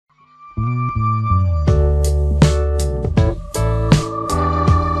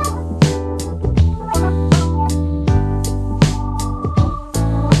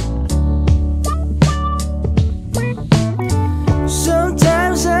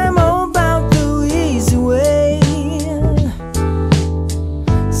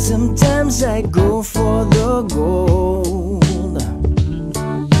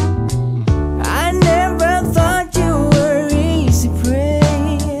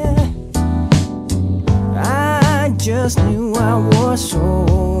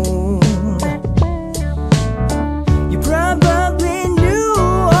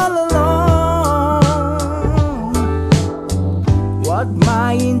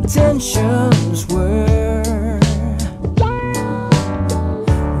intentions were.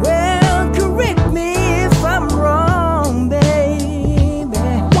 Well, correct me if I'm wrong, baby.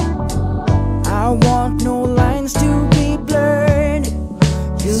 I want no lines to be blurred,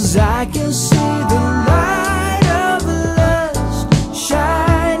 'cause I can see the light of lust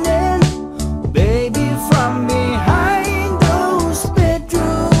shining, baby, from behind those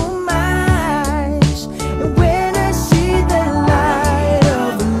bedroom eyes. And when I see the light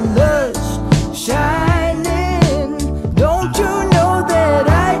of lust shining, don't you know that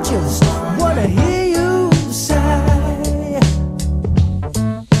I just wanna hear you sigh?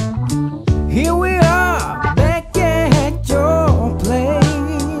 Here we are, back at your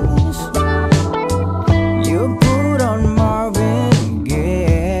place. You put on Marvin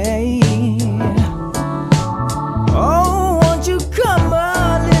Gaye. Oh, won't you come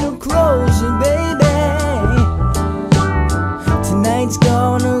a little closer, baby? Tonight's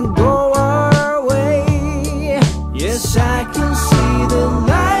gonna go our way. Yes, I can see the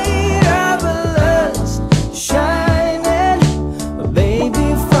light of lust shining, baby,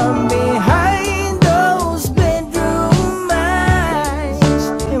 from behind those bedroom eyes.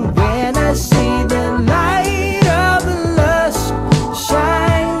 And when I see the light of lust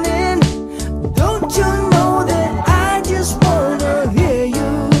shining, don't you know that I just wanna hear you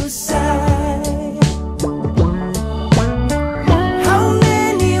sigh? How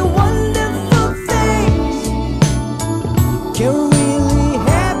many wonderful things can really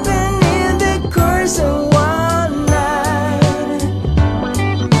happen in the course of one night?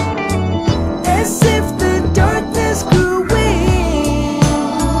 As if the darkness grew wings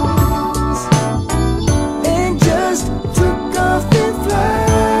and just took off in flight.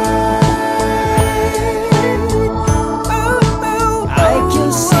 Oh, I can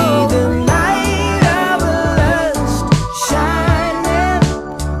see the light of lust shining,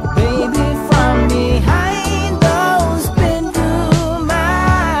 baby, from behind those bedroom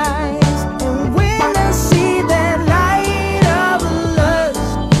eyes. And when I see that light of lust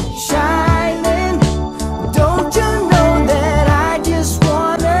shining, don't you know that I just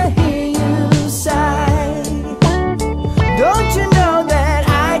wanna hear you sigh? Don't you know that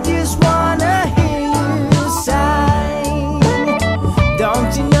I just wanna hear you sigh?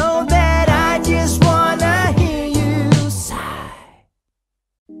 Don't you know that I just wanna hear you sigh?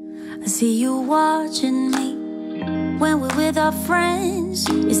 I see you watching me when we're with our friends.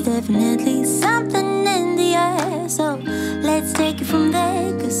 It's definitely something in the air. So let's take it from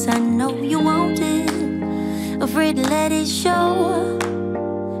there, 'cause I know you want it. Afraid to let it show,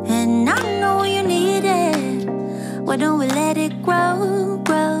 and I know you need it. Why don't we let it grow,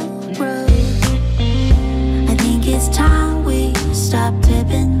 grow, grow? I think it's time we stop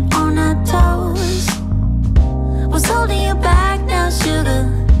tipping on our toes. What's holding you back now, sugar?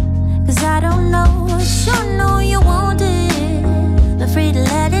 'Cause I don't know, sure know you want it. Afraid to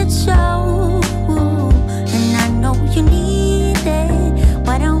let it show, and I know you need it.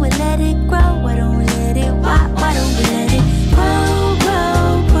 Why don't we let it grow? Why don't we let it, why don't we let it grow, grow,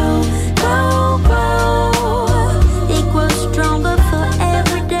 grow, grow, grow? It grows stronger for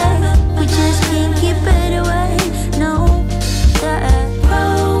every day. We just can't keep it away, no. Grow,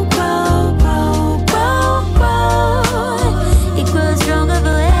 grow, grow, grow, grow. It grows stronger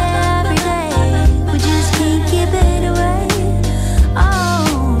for every day. We just can't keep it away.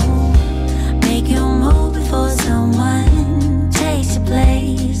 Oh, make you move before someone takes your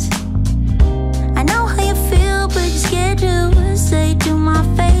place. I know how you feel, but you're scared to say to my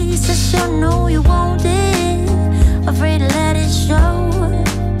face. I sure know you want it. Afraid to let it show,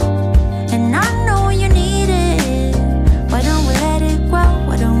 and I know you need it. Why don't we let it grow?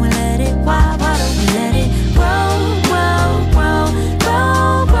 Why don't we let it, why don't we let it grow, grow, grow,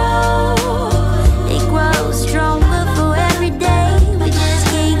 grow, grow? It grows stronger for every day. We just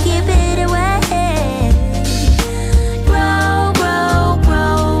can't keep it away. Grow, grow,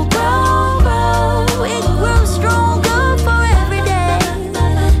 grow, grow, grow. It grows stronger for every day.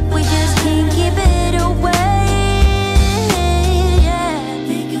 We just can't keep it away. Yeah.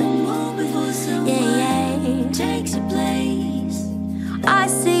 Make you move before someone takes your place. I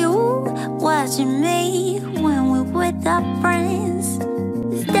see you watching me when we're with our friends.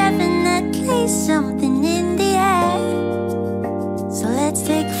 There's definitely something in the air. So let's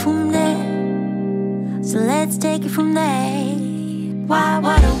take it from there. So let's take it from there.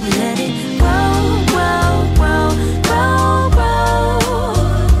 Why don't we let it grow, grow, grow, grow, grow?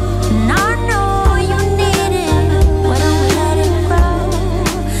 And I know you need it. Why don't we let it grow?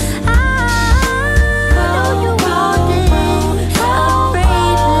 I know you want it.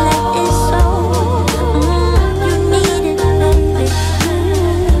 Afraid to let it show. You need it, baby.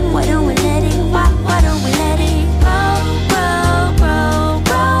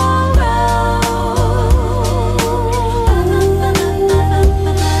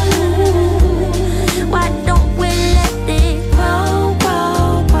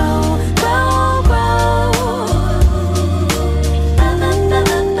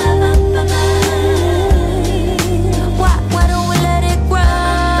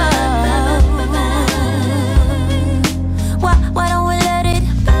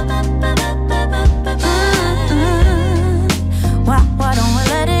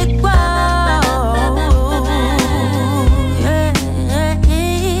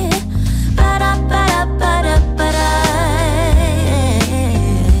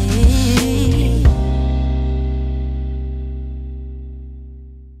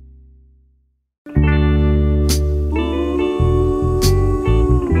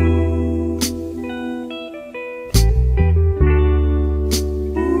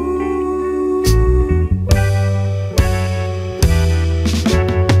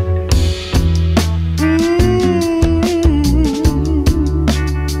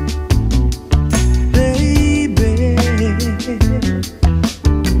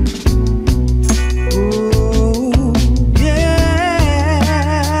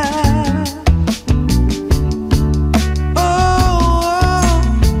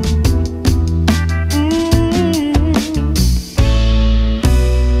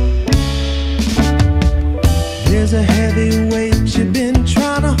 There's a heavy weight you've been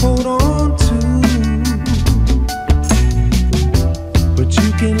trying to hold on to, but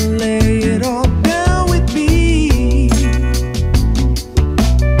you can lay it all down with me.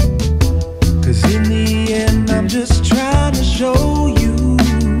 'Cause in the end I'm just trying to show you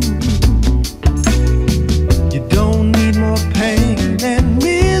you don't need more pain and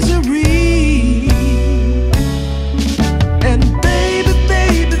misery. And baby,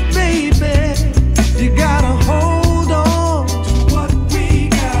 baby, baby, you gotta hold on to what we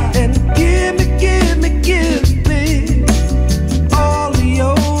got and give me, give me, give me all of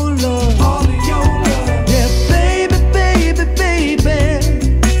your love, all of your love. Yeah, baby, baby,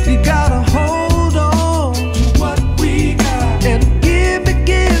 baby, you gotta hold on to what we got and give me,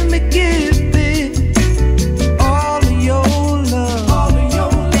 give me, give me all of your love, all of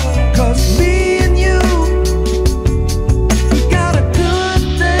your love. 'Cause me and you, we got a good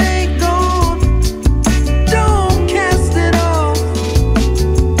thing going. Don't cast it off.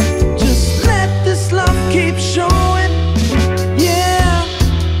 Just let this love keep showing. Yeah.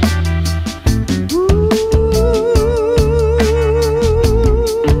 Ooh.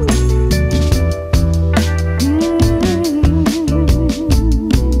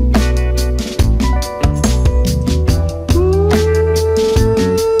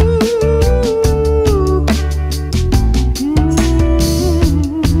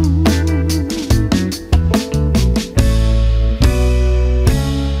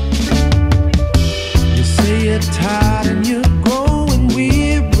 You say you're tired and you're growing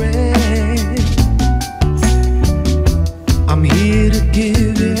weary. I'm here to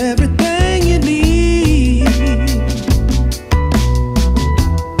give you everything you need.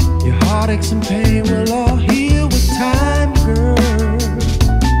 Your heartaches and pain will all heal with time, girl.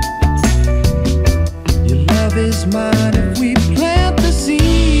 Your love is mine if we plant the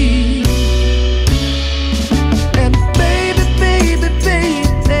seed. And baby, baby,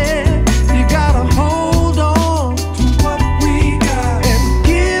 baby, you gotta hold on to what we got and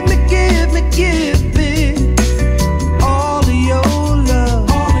give me, give me, give me all of your love,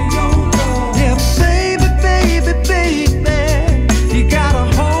 all of your love. Yeah, baby, baby, baby, you gotta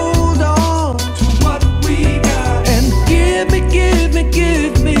hold on to what we got and give me, give me,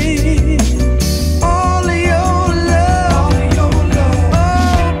 give me all of your love, all of your love.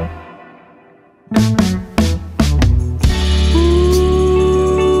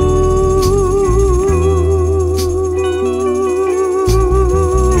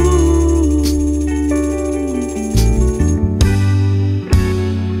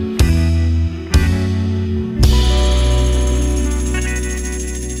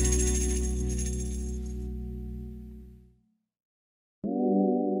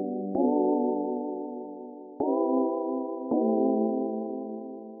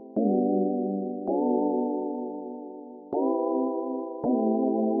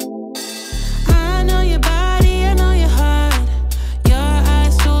 I know your body, I know your heart. Your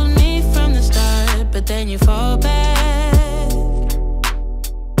eyes told me from the start, but then you fall back.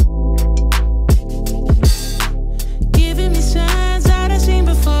 Giving me signs that I've seen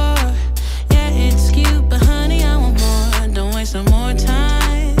before. Yeah, it's cute, but honey, I want more. Don't waste no more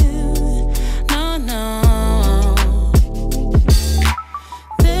time. No, no.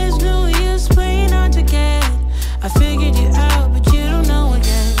 There's no use playing hard to get. I figured you out, but you don't know it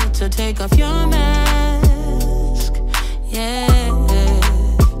yet. So take off your mask. Yeah.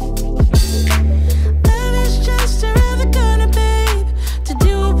 Love is just around the corner, babe. To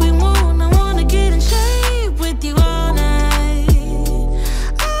do what we want, I wanna get in shape with you all night.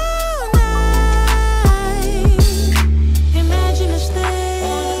 All night. Imagine us there.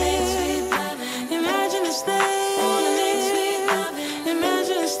 Imagine us there.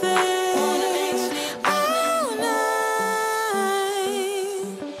 Imagine us there. All night.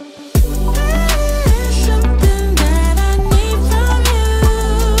 There's something that I need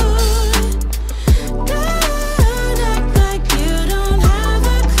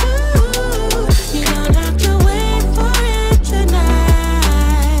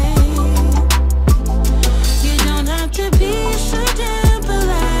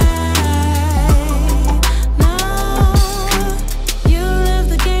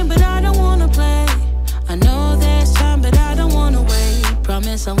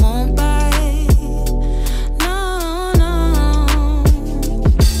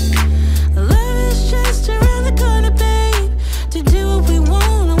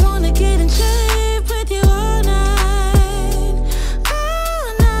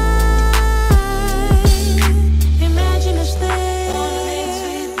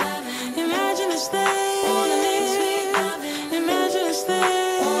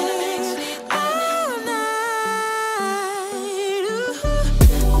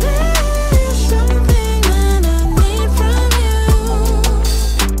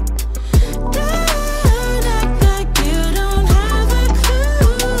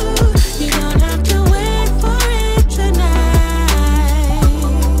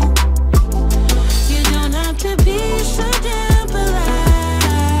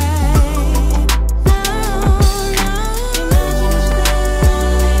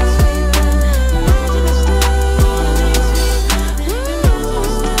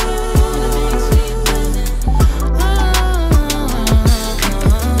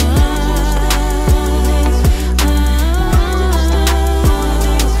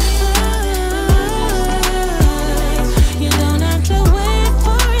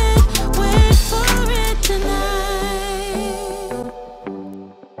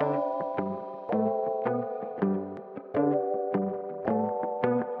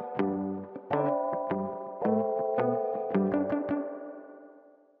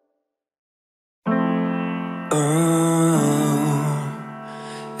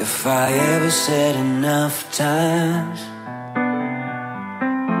said enough times,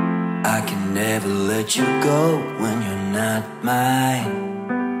 I can never let you go when you're not mine.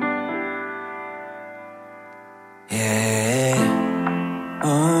 Yeah,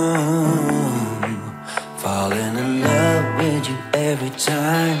 falling in love with you every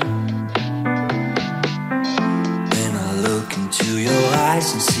time. When I look into your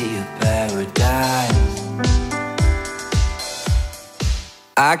eyes and see a paradise,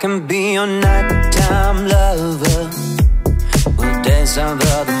 I can be your nighttime lover. We'll dance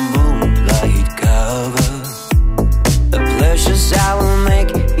under the moonlight cover. The pleasures I will make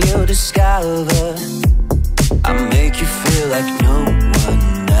you discover. I make you feel like no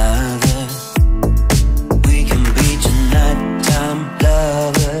one other. We can be your nighttime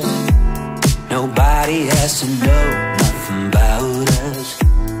lovers. Nobody has to know nothing about us.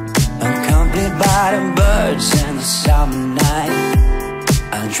 Accompanied by the birds and the summer night,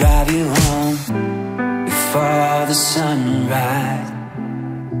 I'll drive you home before the sunrise.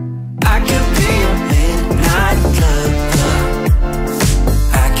 I can be your midnight lover.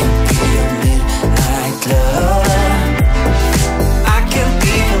 I can be your midnight lover. I can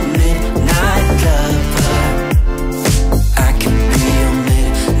be your midnight lover. I can be your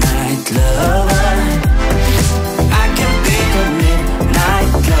midnight lover. I can be your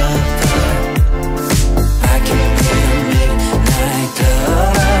midnight lover. I can be your midnight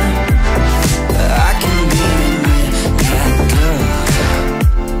lover. I can be your midnight lover.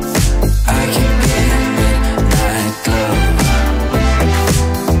 I can be your midnight lover.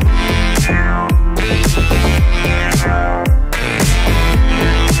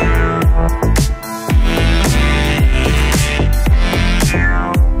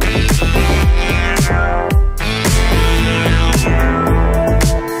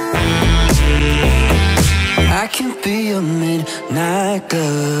 I can be your midnight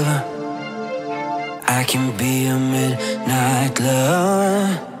lover. I can be your midnight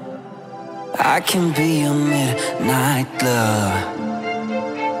lover. I can be your midnight lover.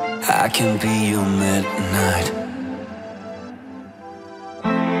 I can be your midnight.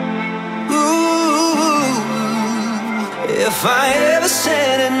 Ooh, if I ever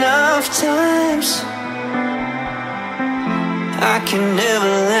said enough times, I can never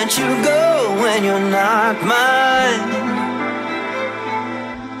let you go when you're not mine.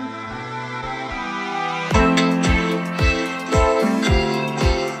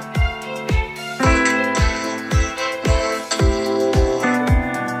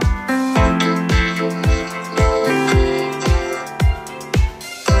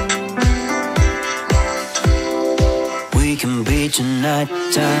 We can be your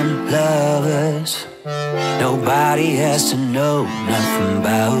nighttime lovers. Nobody has to know nothing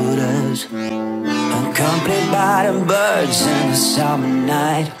about us. Accompanied by the birds and the summer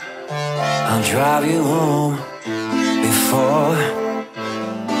night, I'll drive you home before.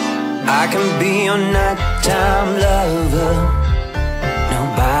 I can be your nighttime lover.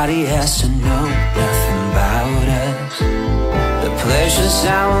 Nobody has to know nothing about us. The pleasures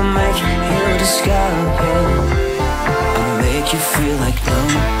I will make you discover. I'll make you feel like no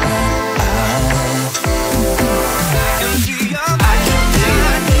one other. I can be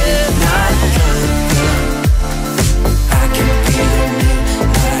your midnight lover. I can be your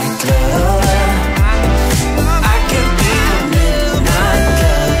midnight lover. I can be your midnight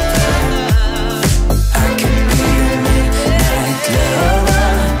lover. I can be your midnight lover. I can be your midnight lover.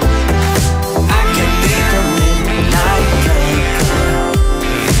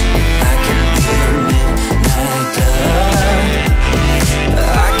 I can be your midnight lover.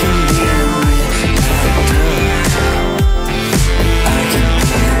 I can be your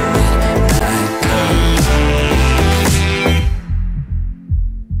midnight lover.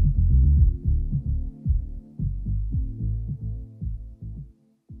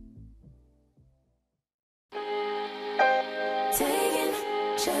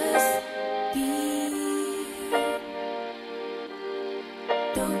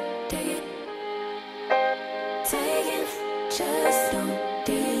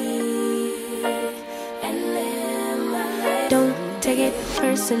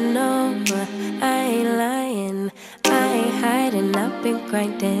 Personal, I ain't lying, I ain't hiding, I've been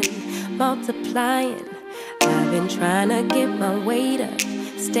grinding, multiplying. I've been trying to get my weight up,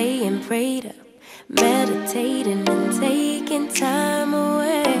 staying prayed up, meditating and taking time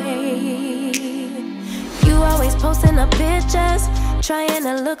away. You always posting up pictures, trying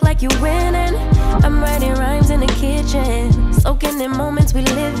to look like you winning. I'm writing rhymes in the kitchen, soaking in moments we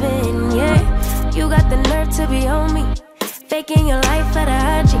live in, yeah. You got the nerve to be on me, faking your life for the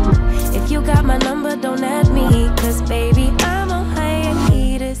IG. If you got my number, don't add me, cause baby, I'm on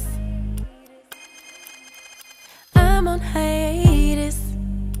hiatus. on hiatus.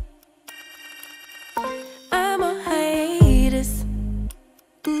 I'm on hiatus.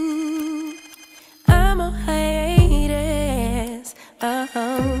 I'm on hiatus.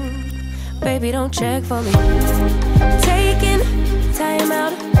 Baby, don't check for me. Taking time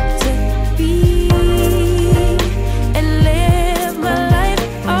out to be and live my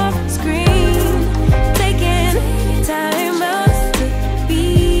life off screen. Taking time out to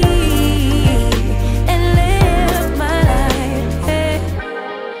be and live my life. Hey.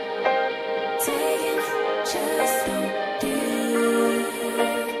 Taking just don't do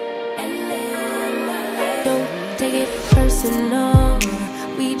and live my life. Don't take it personal.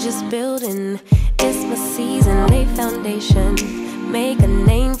 We just building. It's my season, lay foundation. Make a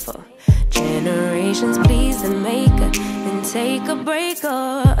name for generations, please, and make a then take a break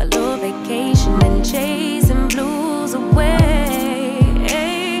or a little vacation and chasing blues away.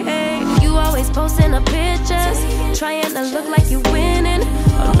 Hey, hey. You always posting up pictures, trying to look like you winning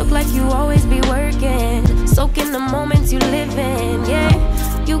or look like you always be working, soaking the moments you live in. Yeah,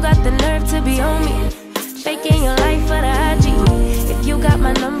 you got the nerve to be on me, faking your life for the IG. If you got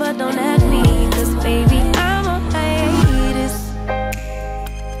my number, don't add me, 'cause baby, I'm on hiatus.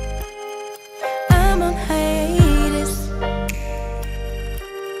 I'm on hiatus.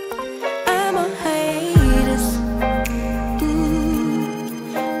 I'm on hiatus.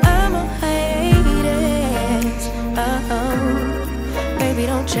 I'm on hiatus. Baby,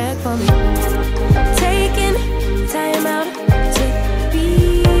 don't check for me. Taking time out to be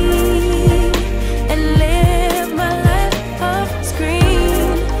and live my life off screen.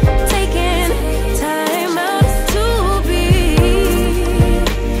 Taking time out to be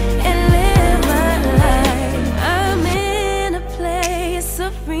and live my life. I'm in a place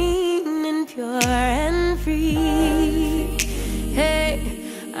serene and pure and free. Hey,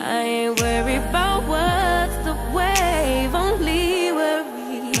 I ain't worried about what's the wave, only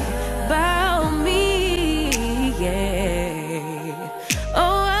worry about me. Yeah.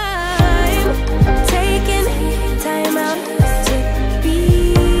 Oh, I'm taking time out to be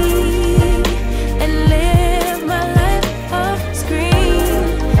and live my life off screen.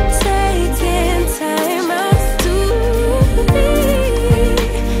 Taking time out to be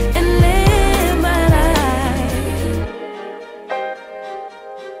and live my life.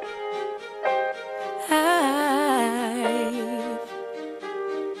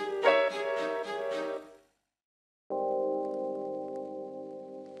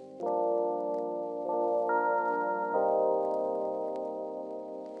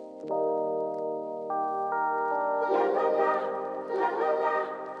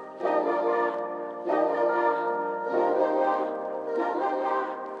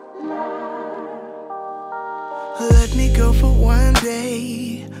 Let me go for one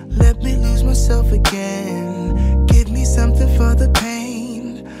day. Let me lose myself again. Give me something for the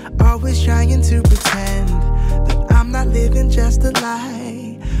pain. Always trying to pretend that I'm not living just a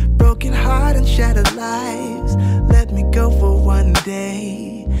lie. Broken heart and shattered lives. Let me go for one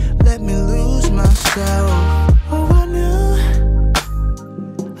day. Let me lose myself. Oh, I knew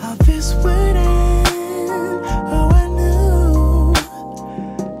all this would end. Oh, I knew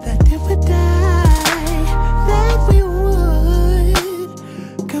that it would die, that we would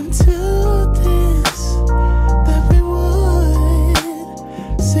come to this, that we would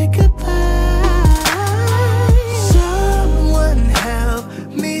say goodbye. Someone help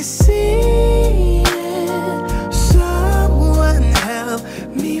me see it. Someone help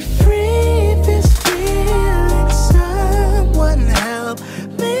me free this feeling. Someone help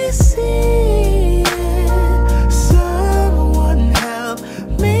me see it. Someone help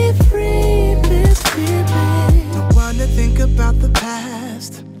me free this feeling. Don't wanna think about the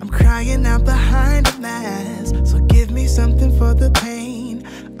past. I'm crying out behind a mask. So give me something for the pain.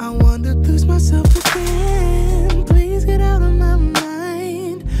 I want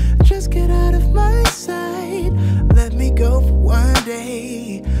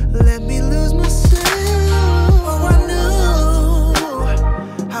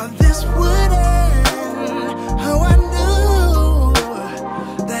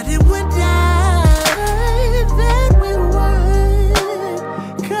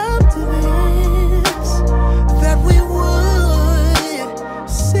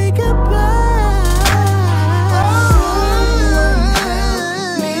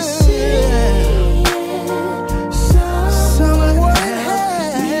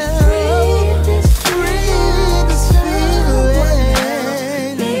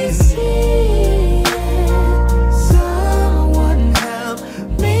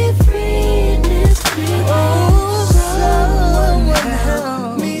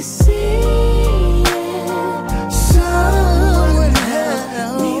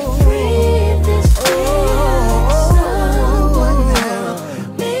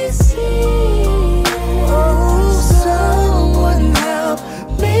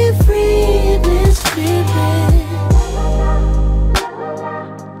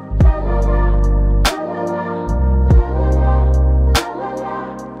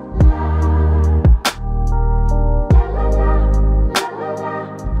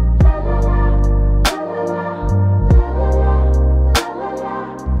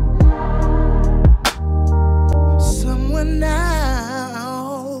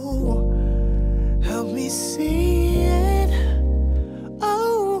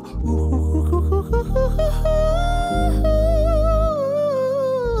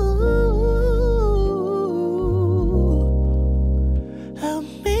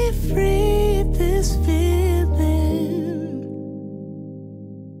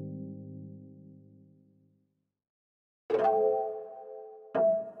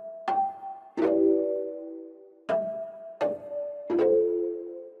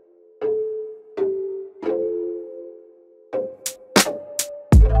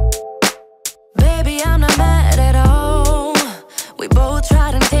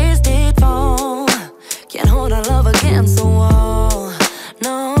tears did fall. Can't hold our love against the wall.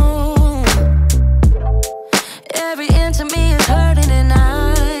 No. Every inch of me is hurting and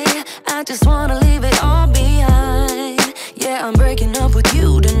I just wanna leave it all behind. Yeah, I'm breaking up with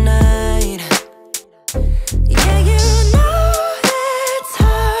you tonight. Yeah, you know it's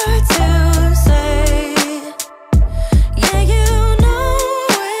hard to say. Yeah, you know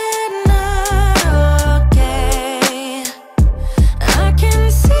we're not okay. I can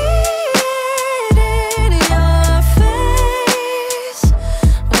see it in your face.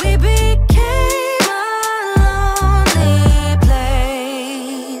 We became a lonely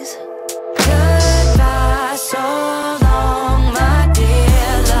place. Goodbye, so long, my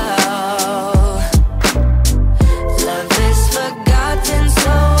dear love. Love is forgotten,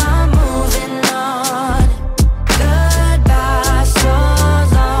 so I'm moving on. Goodbye, so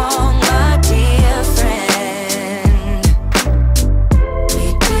long, my dear friend. We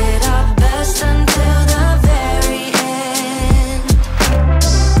did our best until the very end.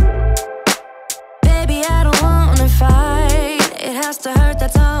 Baby, I don't wanna fight. It has to hurt,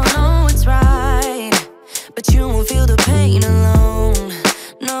 that's how I know it's right. But you won't feel the pain alone.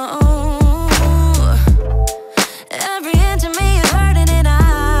 No. Every inch of me is hurting and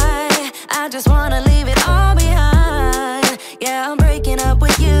I just wanna leave it all behind. Yeah, I'm breaking up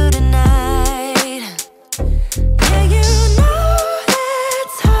with you tonight. Yeah, you know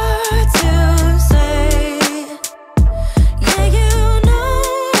it's hard to say. Yeah, you know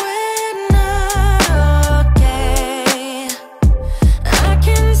we're not okay. I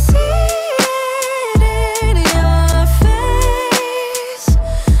can see it in your face.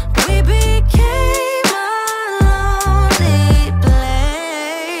 We became a lonely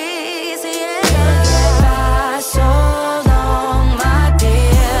place. Yeah. Goodbye, so long, my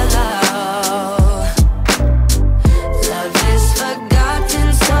dear love. Love is forgotten,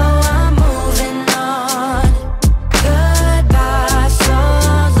 so I'm moving on. Goodbye, so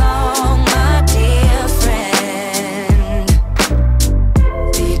long, my dear friend.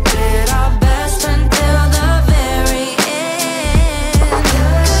 We did our best until the very end.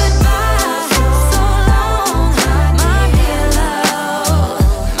 Goodbye, so long, my dear love.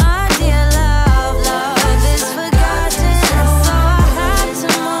 My dear love, love is forgotten, so I had to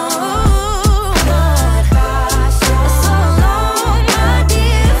move. Goodbye, so long, my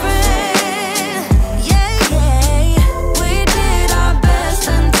dear friend. Yeah, yeah, we did our best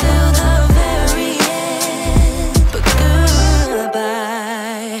until the very end. But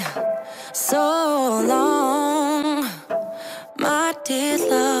goodbye, so long, my dear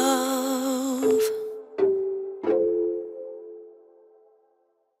love.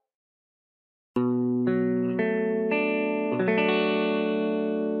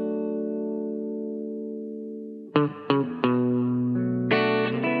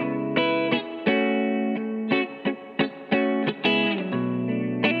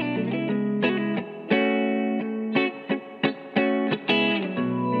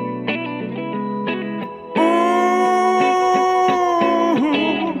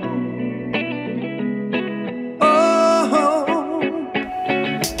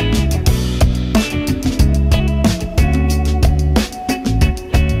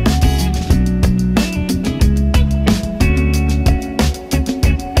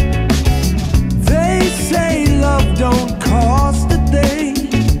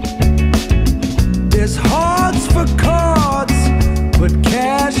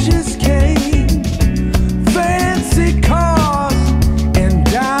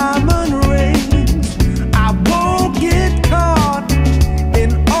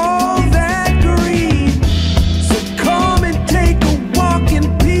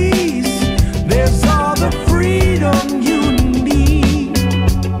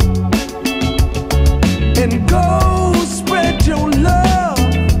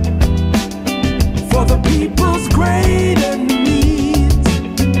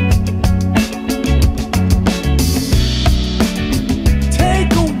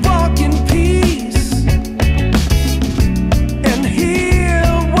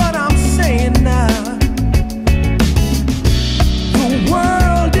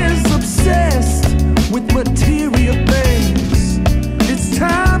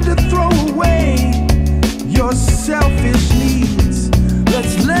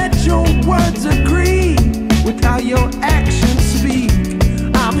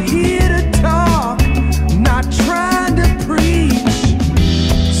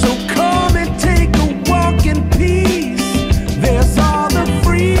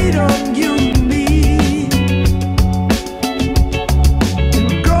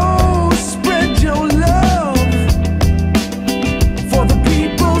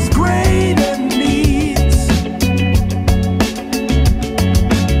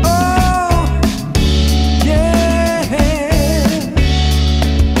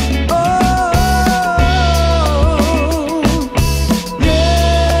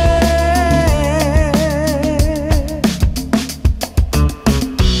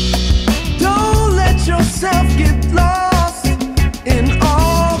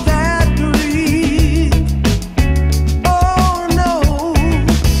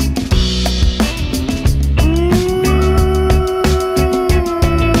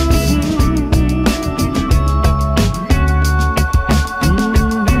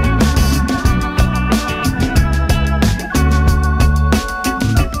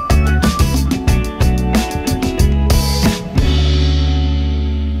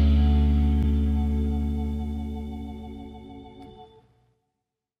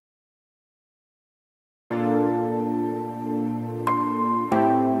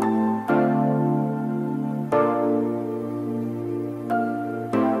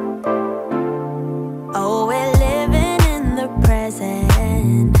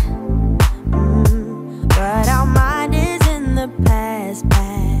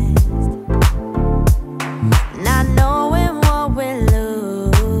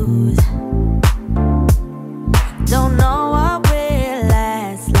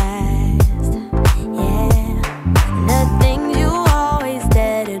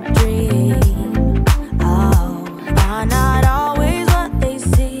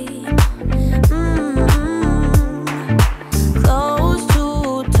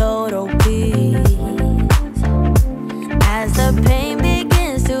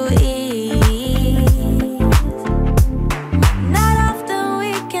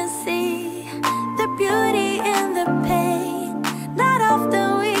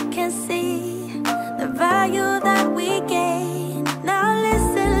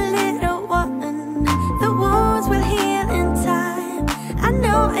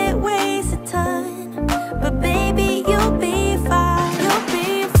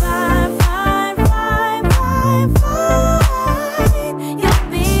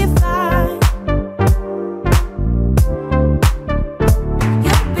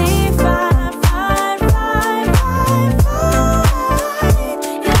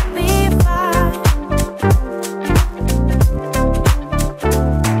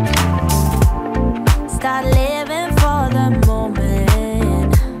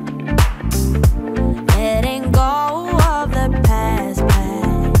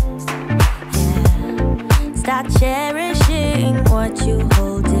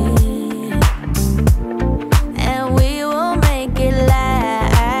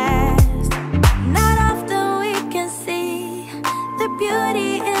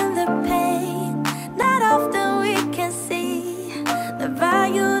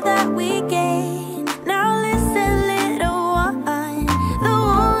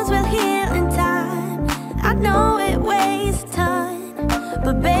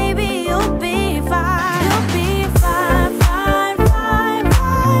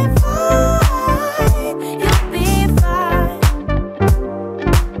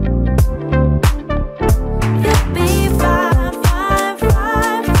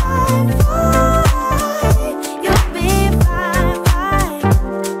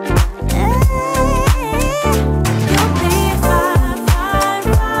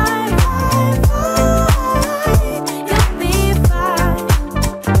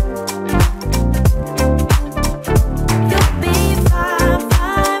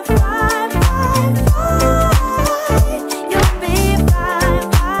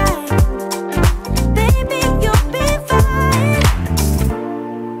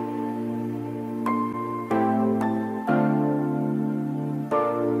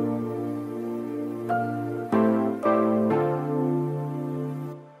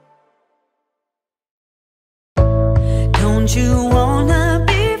 you wanna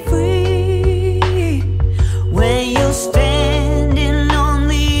be free when you're standing on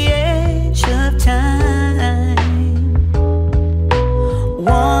the edge of time?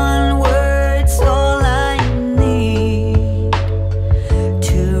 One word's all I need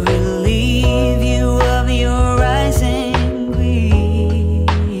to relieve you of your rising greed.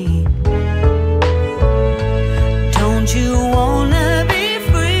 Don't you wanna be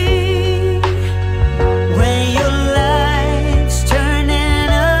free when your life's turning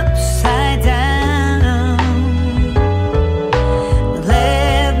upside down?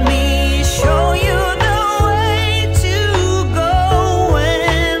 Let me show you the way to go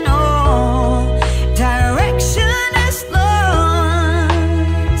when all direction is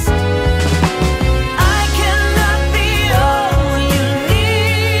lost. I cannot be all you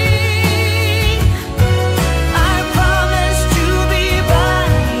need. I promise to be by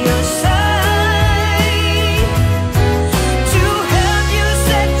your side, to help you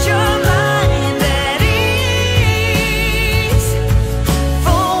set your mind at ease.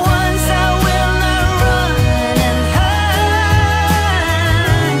 For once I will not run and hide.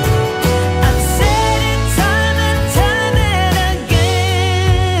 I've said it time and time and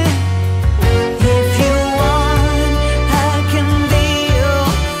again. If you want, I can be your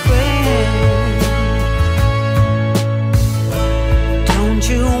friend. Don't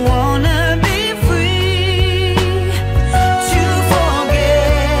you wanna be free to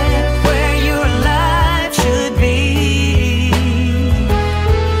forget where your life should be?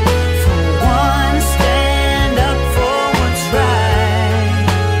 For once, stand up for what's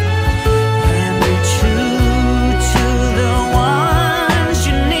right and be true to the ones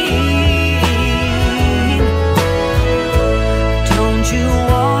you need. Don't you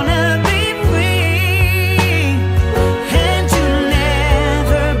wanna be free and to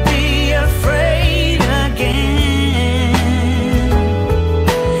never be afraid again?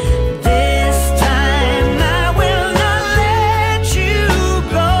 This time I will not let you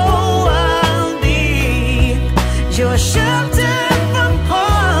go. I'll be your shelter from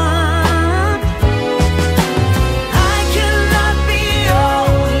harm. I cannot be all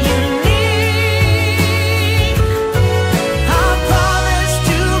you need. I promise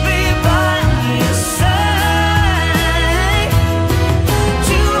to be by your side,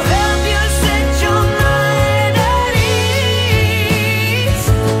 to help you set your mind at ease.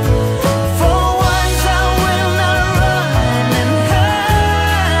 For once I will not run and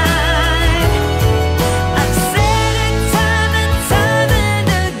hide. I've said it time and time and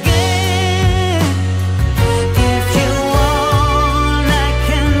again. If you want, I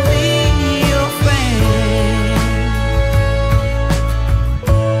can be your friend.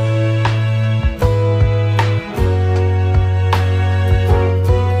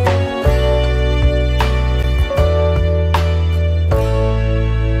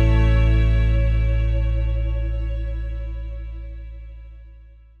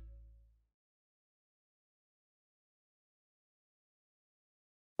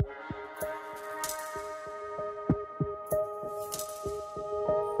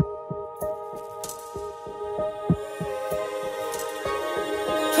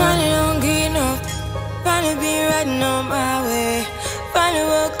 Finally don't get enough. Finally been riding on my way. Finally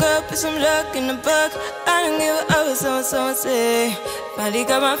woke up with some luck in the book. I don't give a what someone say. Finally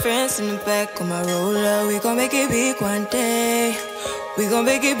got my friends in the back of my roller. We gon' make it big one day. We gon'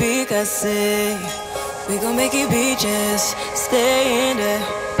 make it big, I say. We gon' make it big, just stay in there.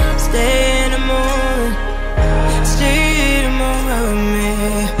 Stay in the moment. Stay in the moment with me.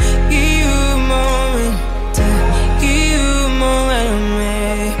 Give you a moment. Give you a moment with me.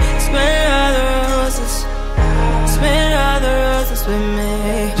 Smell all the roses. Smell all the roses with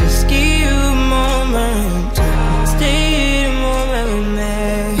me. Just give you a moment. Stay in the moment with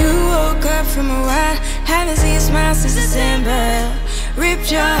me. You woke up from a while. Haven't seen a smile since December.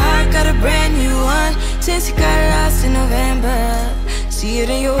 Ripped your heart, got a brand new one since you got lost in November. See it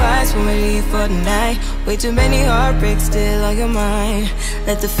in your eyes when we leave for the night. Way too many heartbreaks still on your mind.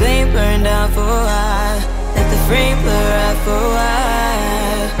 Let the flame burn down for a while. Let the flame blur out for a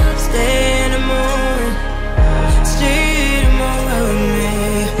while. Stay in the moment. Stay in the moment with me.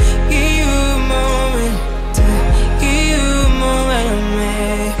 Give you a moment. Give you a moment with me.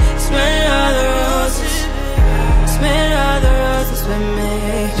 Smell all the roses. Smell all the roses with me.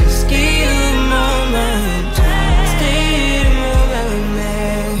 Just give you a moment. Stay in the moment with me.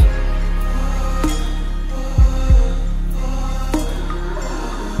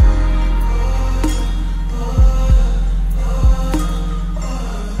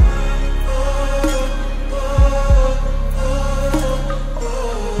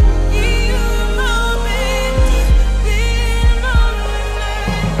 Give you a moment.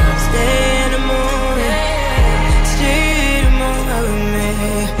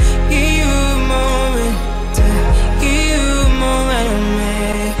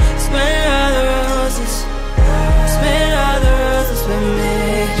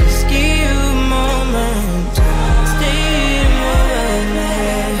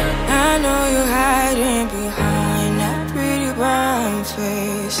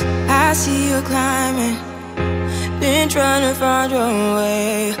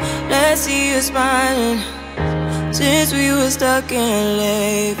 been smiling since we were stuck in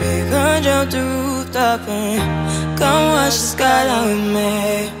LA. Babe, come jump the rooftop and come watch the skyline with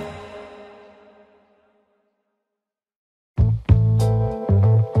me.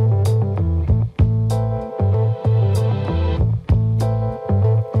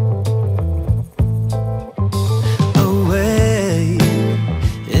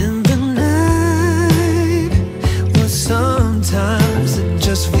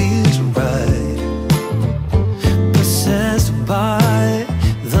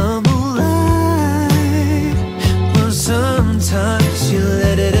 Sometimes you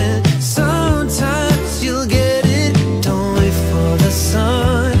let it in, sometimes you'll get it. Don't wait for the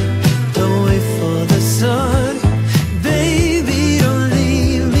sun, don't wait for the sun. Baby, don't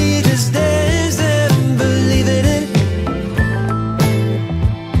leave me, just dance and believe in it.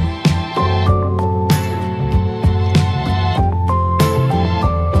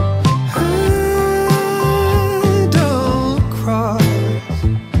 Don't cross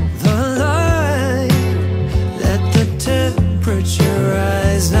the line, let the temperature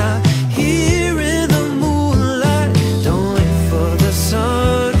rise now. Here in the moonlight, don't wait for the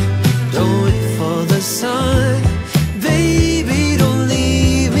sun, don't wait for the sun. Baby, don't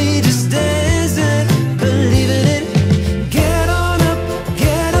leave me, just dance and believe in it. Get on up,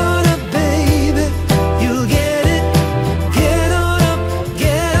 baby, you'll get it. Get on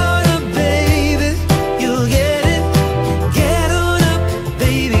up, baby, you'll get it. Get on up,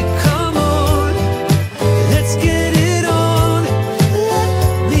 baby, come on, let's get it on. Let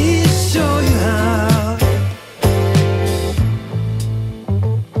me show you how.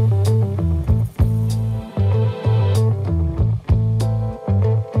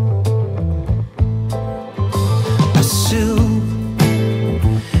 Assume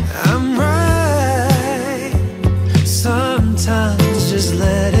I'm right. Sometimes just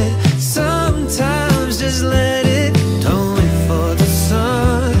let it, sometimes just let it. Don't wait for the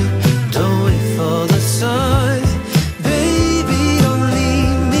sun, don't wait for the sun. Baby, don't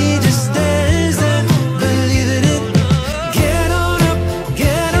leave me, just dance and believe in it. Get on up,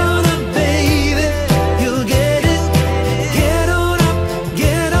 baby, you'll get it. Get on up,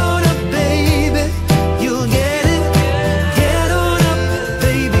 baby, you'll get it. Get on up,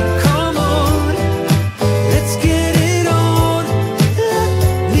 baby, come on, let's get it on. Let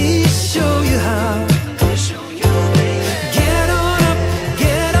me show you how. Get on up,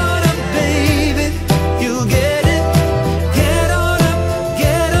 baby, you'll get it. Get on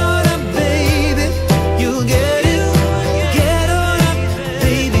up, baby, you'll get it. Get on up,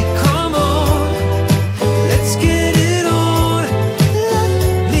 baby, come on, let's get it on.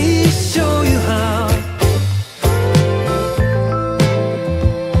 Let me show you how.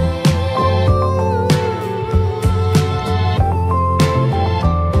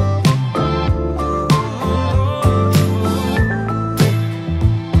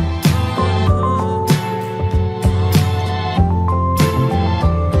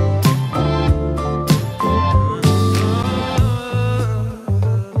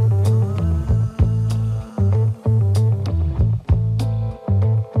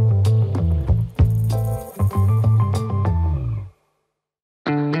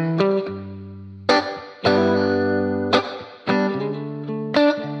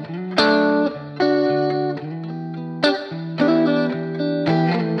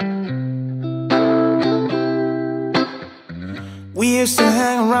 We used to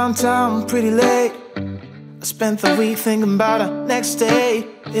hang around town pretty late. I spent the week thinking about our next date.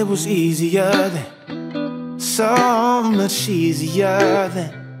 It was easier then, so much easier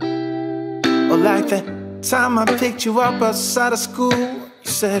then. Or like that time I picked you up outside of school.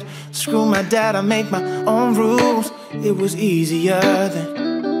 You said, screw my dad, I make my own rules. It was easier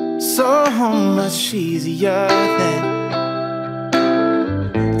then, so much easier then.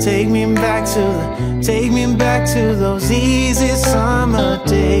 Take me back to those easy summer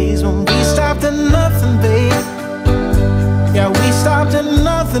days when we stopped at nothing, baby. Yeah, we stopped at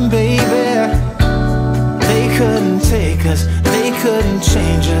nothing, baby. They couldn't take us, they couldn't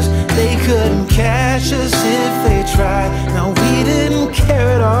change us, they couldn't catch us if they tried. No, we didn't care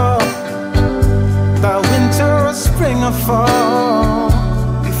at all about winter or spring or fall.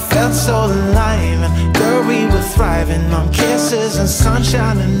 We felt so alive, and girl, we were thriving on kisses and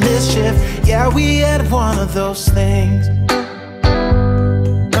sunshine and mischief. Yeah, we had one of those things.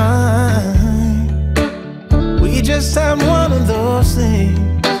 We just had one of those things.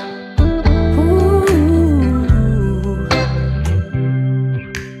 Ooh.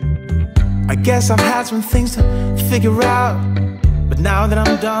 I guess I've had some things to figure out, but now that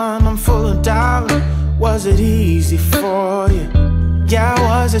I'm done, I'm full of doubt. Was it easy for you Yeah,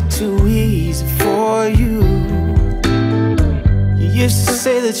 was it too easy for you? You used to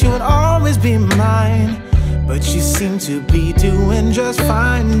say that you would always be mine, but you seem to be doing just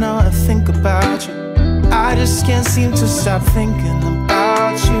fine. Now I think about you, I just can't seem to stop thinking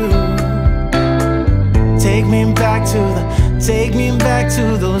about you. Take me back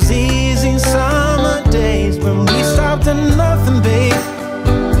to those easy summer days when we stopped at nothing, babe.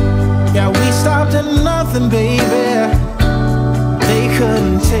 Yeah, we stopped at nothing, baby. They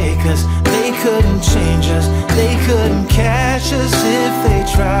couldn't take us, they couldn't change us, they couldn't catch us if they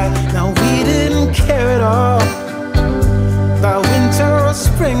tried. Now we didn't care at all about winter or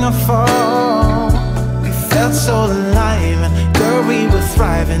spring or fall. We felt so alive, and girl, we were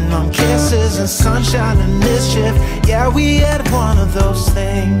thriving on kisses and sunshine and mischief. Yeah, we had one of those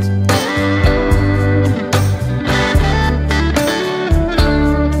things.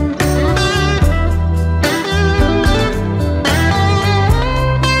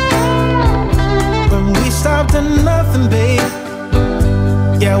 Stopped at nothing, babe.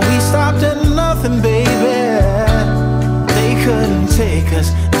 Yeah, we stopped at nothing, baby. They couldn't take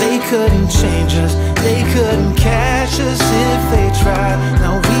us, they couldn't change us, they couldn't catch us if they tried.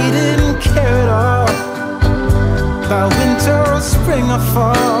 Now we didn't care at all about winter or spring or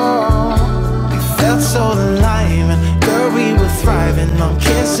fall. We felt so alive, and girl, we were thriving on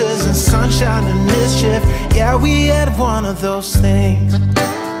kisses and sunshine and mischief. Yeah, we had one of those things.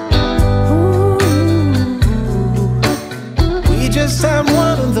 Just had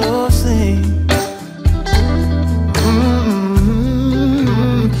one of those things.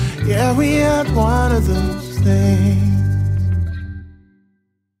 Yeah, we had one of those things.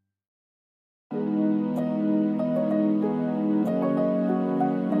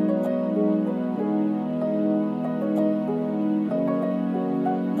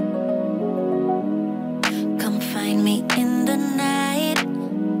 Come find me in the night.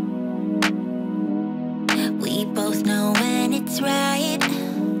 We both know when it's right.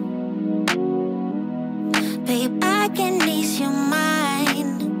 Babe, I can ease your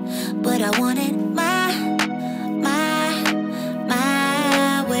mind, but I want it my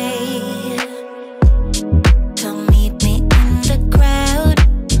way. Come meet me in the crowd.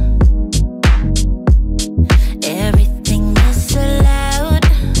 Everything is allowed.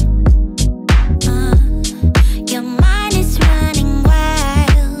 Your mind is running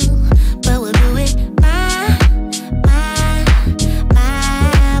wild, but we'll do it my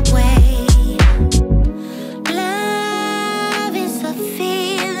way. Love is a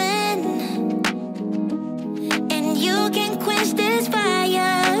feeling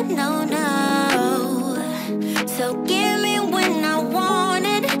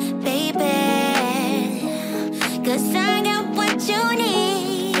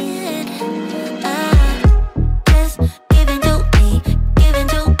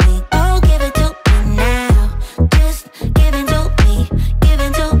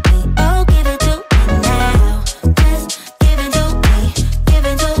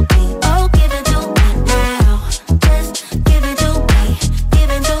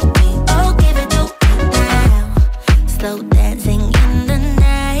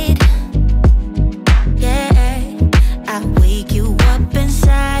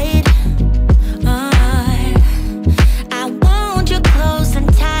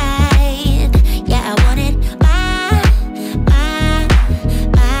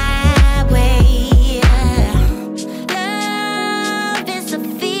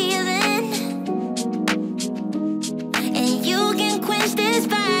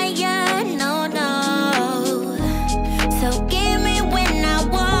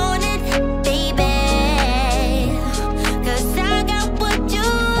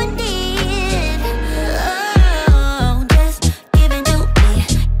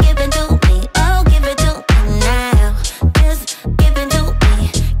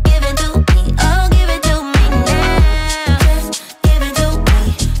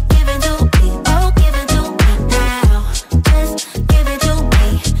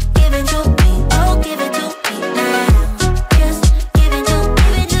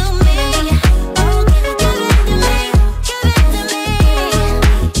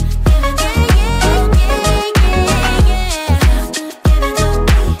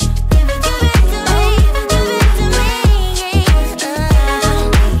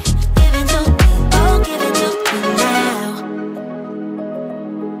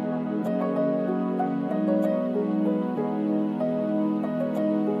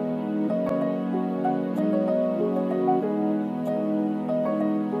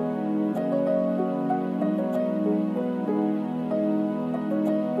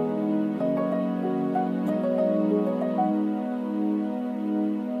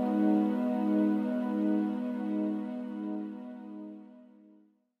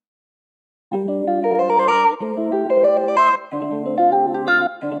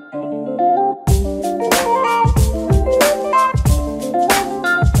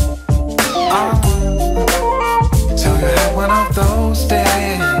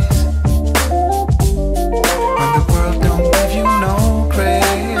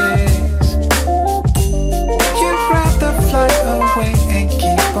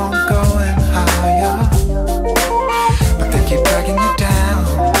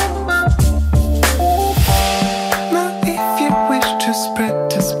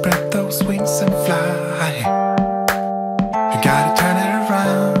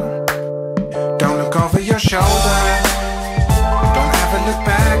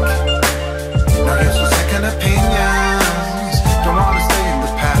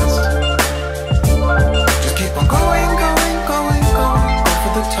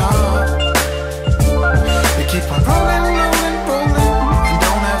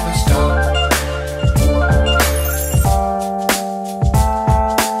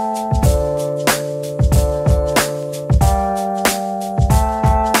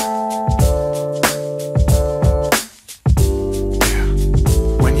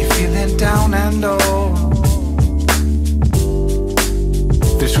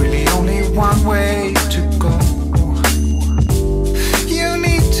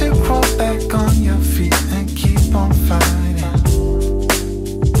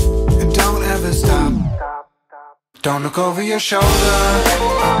Don't look over your shoulder.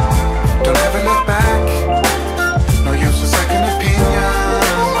 Don't ever look back. No use for second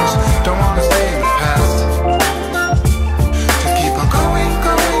opinions. Don't wanna stay in the past. Just keep on going,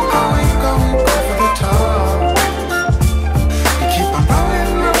 going, going, going. Go for the top. You keep on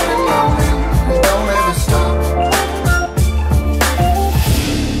rolling, rolling, rolling. And don't ever stop.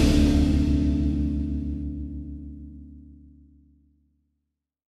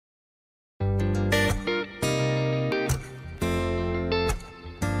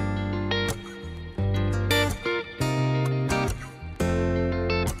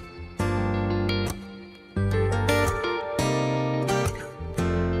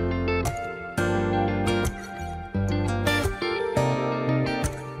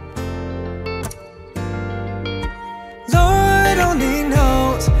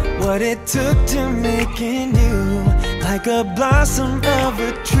 What it took to making you like a blossom of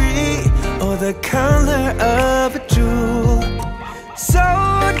a tree or the color of a jewel. So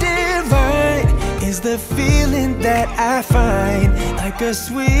divine is the feeling that I find, like a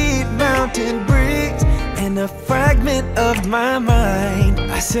sweet mountain breeze and a fragment of my mind.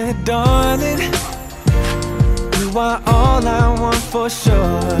 I said, darling, you are all I want for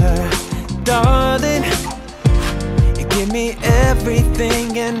sure. Darling, give me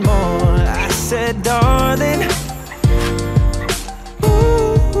everything and more. I said, darling,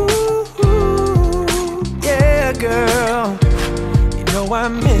 ooh, ooh, ooh, yeah, girl, you know I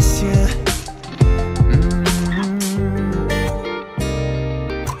miss you.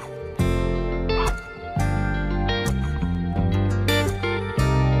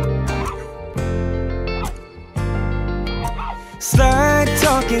 Slide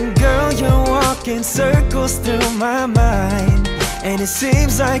talking, girl, you're walking circles through my mind. And it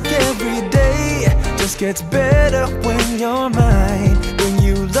seems like every day just gets better when you're mine. When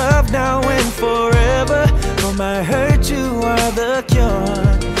you love now and forever, for my hurt you are the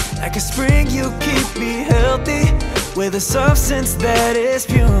cure. Like a spring you keep me healthy, with a substance that is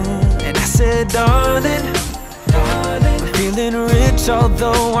pure. And I said, darling, darling, I'm feeling rich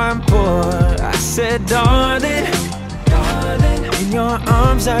although I'm poor. I said, darling, in your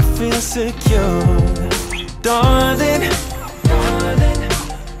arms I feel secure. Darling, darling,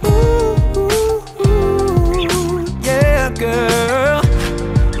 ooh, ooh, ooh, yeah, girl,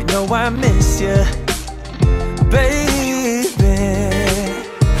 you know I miss you. Baby,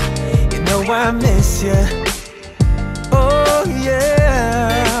 you know I miss you. Oh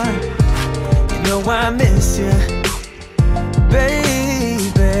yeah, you know I miss you. Baby,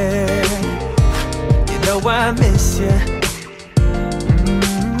 you know I miss you.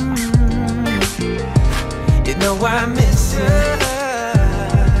 You know I miss you.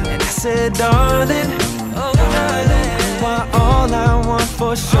 And I said, darling, oh darling, you are all I want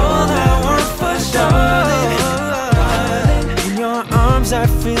for sure. All I want for sure. Darling, in your arms I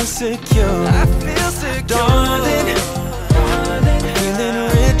feel secure. I feel secure. Darling, darling, feeling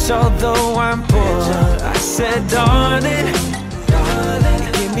rich although I'm poor. I said, darling,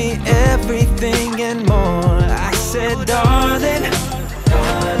 darling, give me everything and more. I said, darling,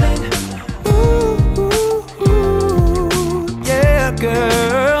 darling,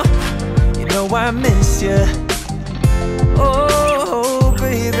 girl, you know I miss you. Oh,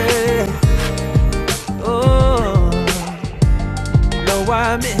 baby,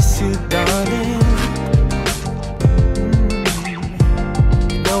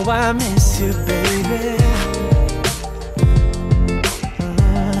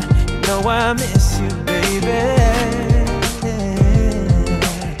 how I miss you, baby.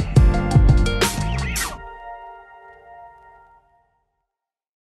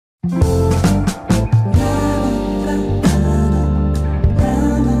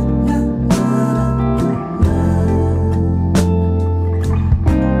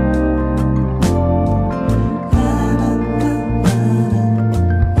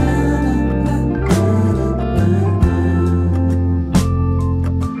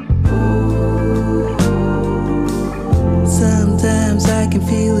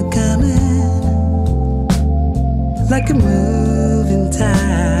 Like a moving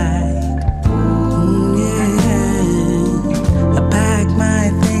tide. Yeah. I pack my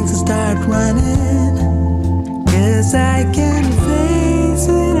things and start running, 'cause I can face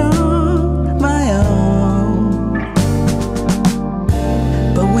it on my own.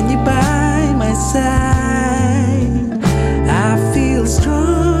 But when you're by my side, I feel stronger.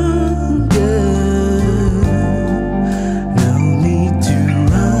 No need to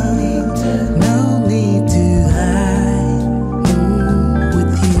run, no need to hide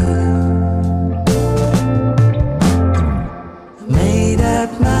with you. Made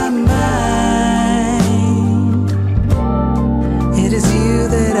up my mind. It is you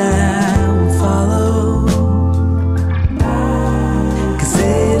that I will follow, 'cause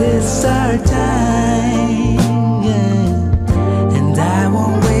it is our time, yeah. And I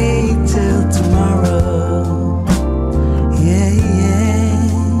won't wait till tomorrow. Yeah, yeah.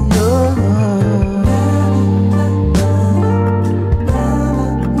 Oh.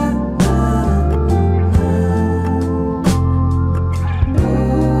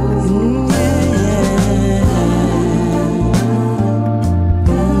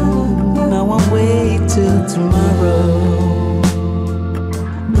 I won't wait till tomorrow.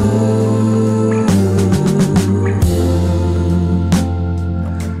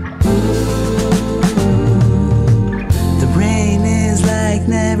 The rain is like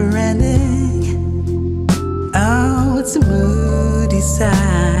never ending. Oh, it's a moody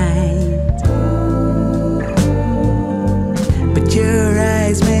sight. But your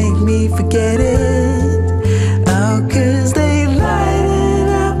eyes make me forget it. Oh, 'cause they light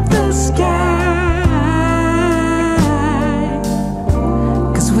up the sky.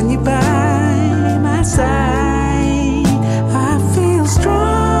 'Cause when you're by my side, I feel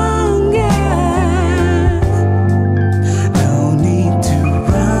stronger. No need to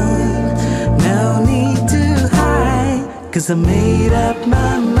run, no need to hide, 'cause I made up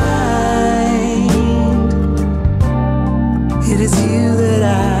my mind. It is you that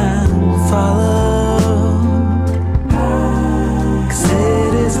I will follow, 'cause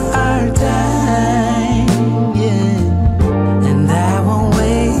it is our time, yeah. And I won't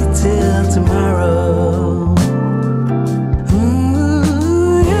wait till tomorrow.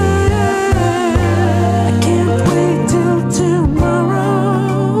 Ooh, yeah. I can't wait till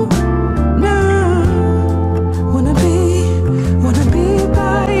tomorrow. No, wanna be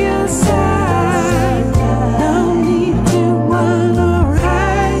by your side. No need to run or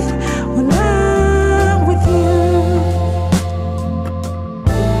hide when I'm with you.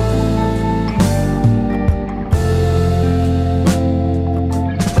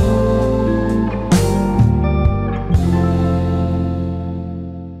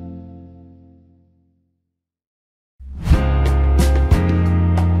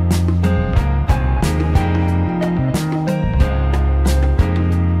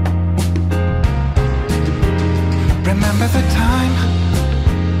 Remember the time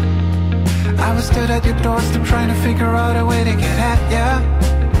I was stood at your doorstep trying to figure out a way to get at ya.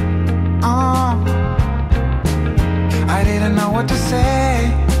 I didn't know what to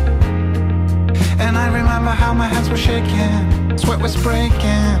say, and I remember how my hands were shaking, sweat was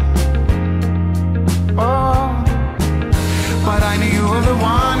breaking. Oh, but I knew you were the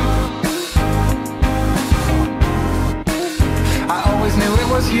one. I always knew it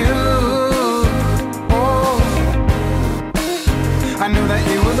was you. Oh, I knew that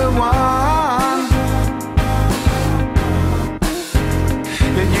you were the one.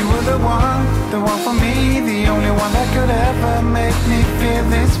 That you were the one for me, the only one that could ever make me feel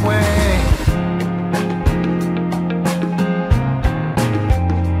this way.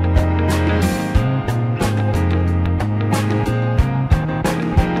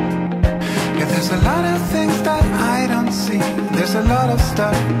 Yeah, there's a lot of things that I don't see. There's a lot of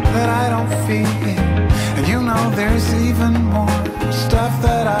stuff that I don't feel. And you know there's even more stuff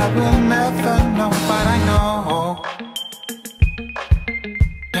that I will never know. But I know,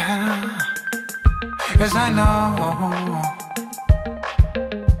 yeah, 'cause I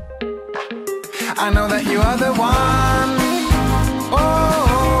know that you are the one.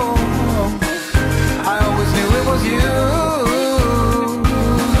 Oh,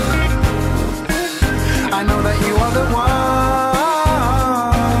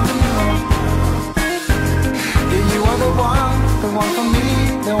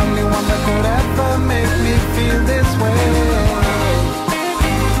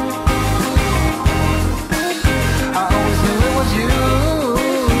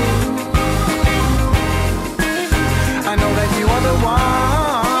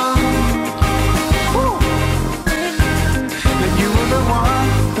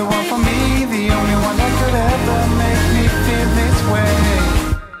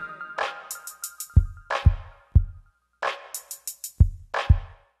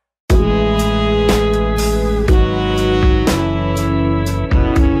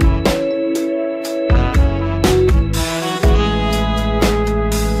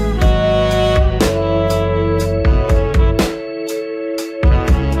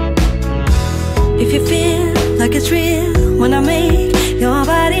 If you feel like it's real when I make your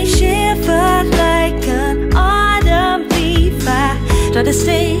body shiver like an autumn leaf, I try to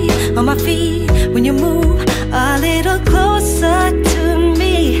stay on my feet when you move a little closer to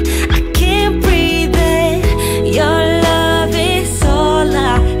me. I can't breathe in. Your love is all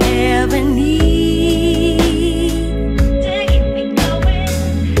I ever need. Taking me going.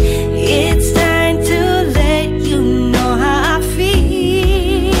 It's time to let you know how I feel.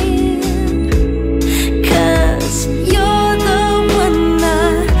 'Cause you're the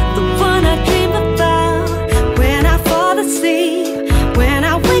one I dream about when I fall asleep. When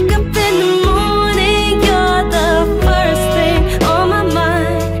I wake up in the morning,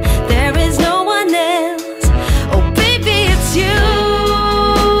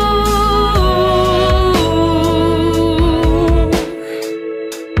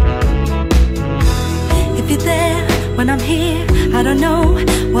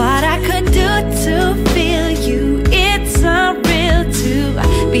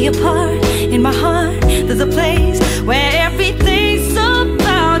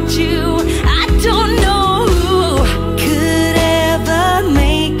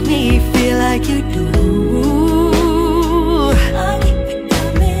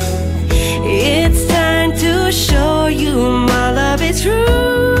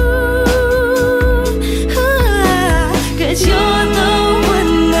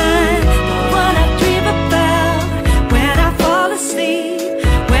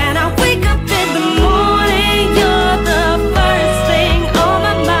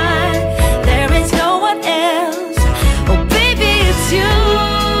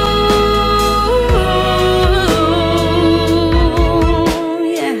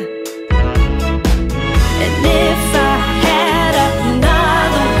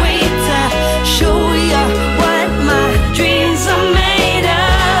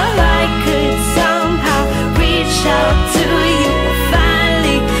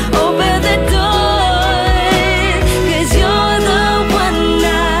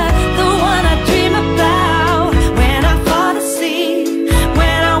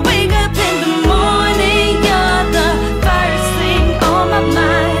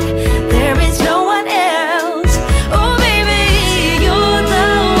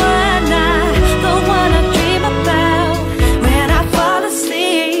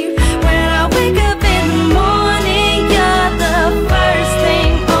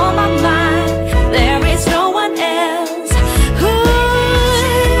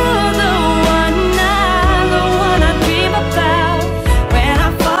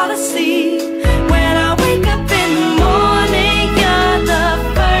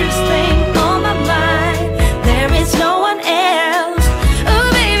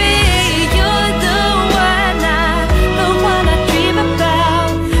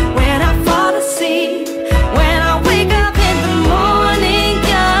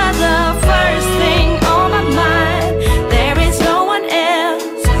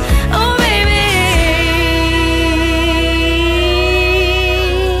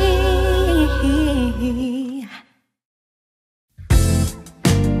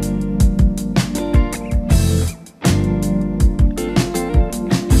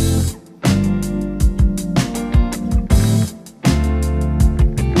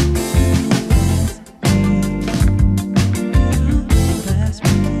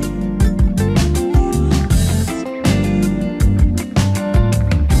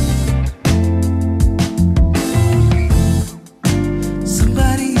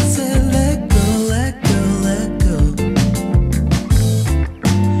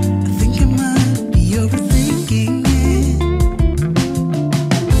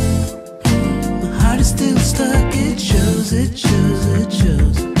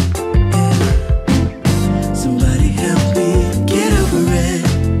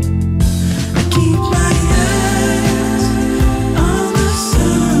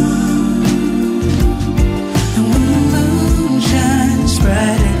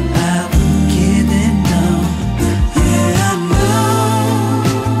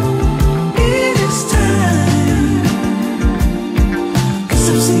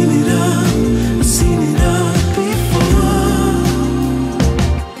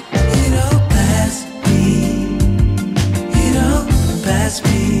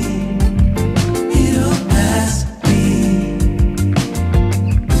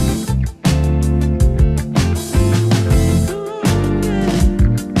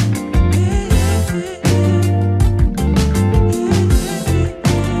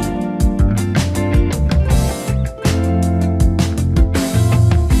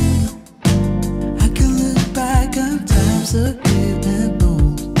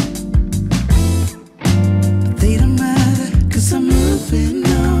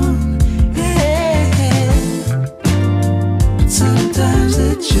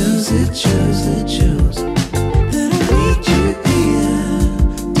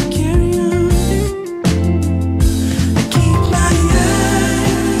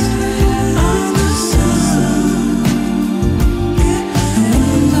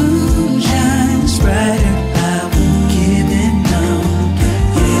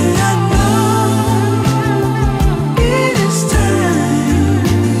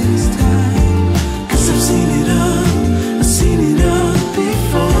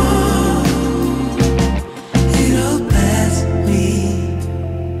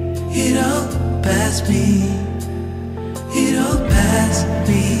 pass me. It'll pass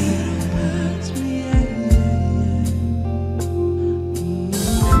me.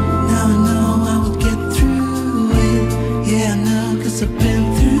 Now I know I will get through it. Yeah, I know, 'cause I've been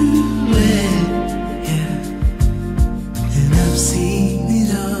through it. Yeah, and I've seen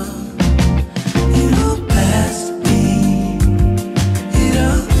it all. It'll pass me.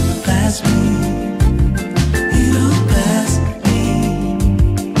 It'll pass me. It'll pass me.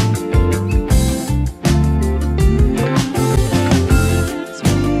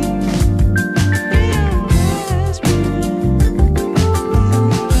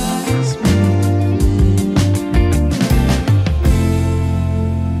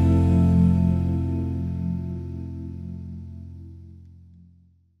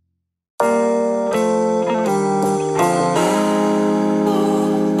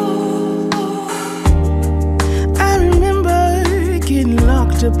 I remember getting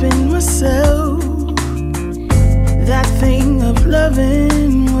locked up in myself. That thing of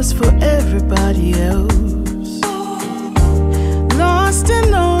loving was for everybody else. Lost and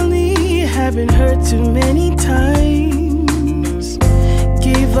lonely, having hurt too many times.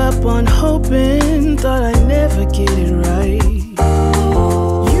 Gave up on hoping, thought I'd never get it right.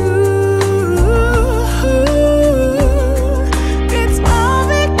 It's all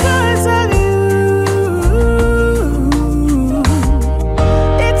because of you.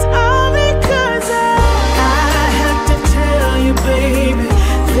 It's all because I have to tell you, baby,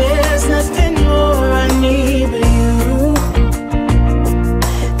 there's nothing more I need but you.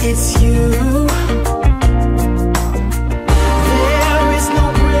 It's you. There is no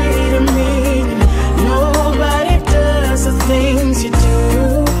greater meaning. Nobody does the things you do.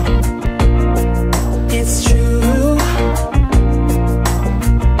 It's true.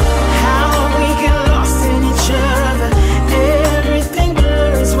 How we get lost in each other. Everything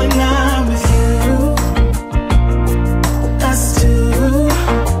blurs when I'm with you. Us two.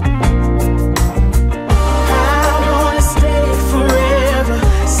 I wanna stay forever,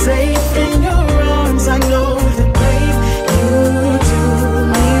 safe in your arms. I know that, babe, you do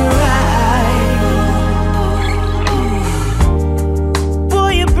me right.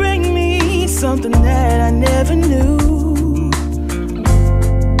 Boy, you bring me something that I never knew.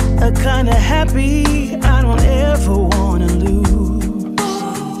 A kind of happy I don't ever wanna lose.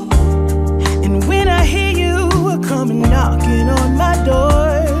 And when I hear you coming knocking on my door,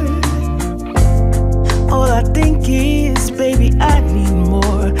 all I think is, baby, I need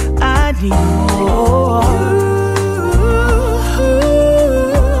more. I need more.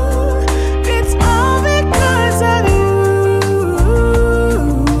 It's all because of you.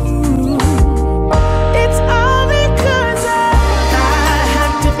 It's all because I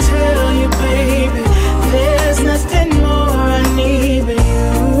have to tell you, baby, there's nothing more I need but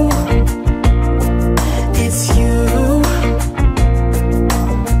you. It's you.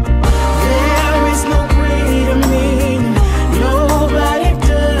 There is no greater meaning. Nobody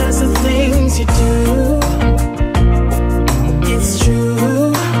does the things you do. It's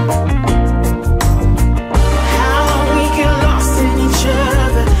true. How we get lost in each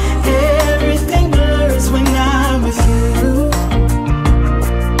other. Everything blurs when I'm with you.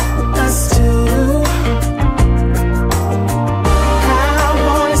 Us two. I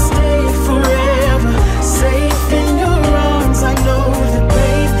wanna stay forever, safe in your arms. I know that,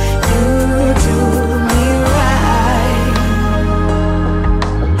 babe, you do me right.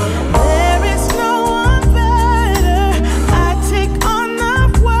 There is no one better. I take on the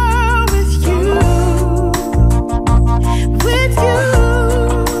world with you. With you.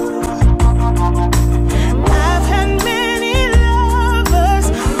 I've had many lovers,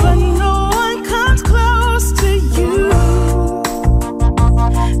 but no one comes close to you.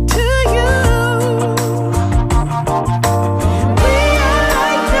 To you. We are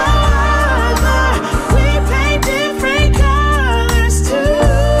like no other. We paint different colors too.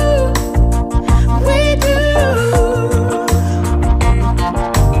 We do.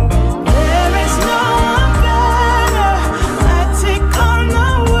 There is no one better. I take on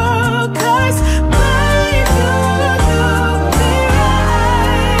the world, 'cause babe, you do me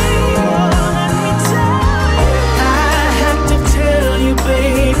right. Let me tell you. I have to tell you,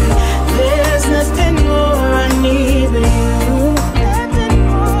 baby, there's nothing more I need but you.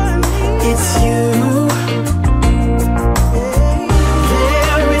 It's you.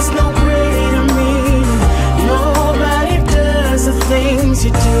 There is no greater meaning. Nobody does the things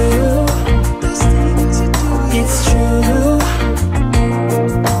you do. It's true.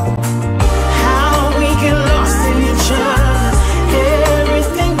 How we get lost in each other.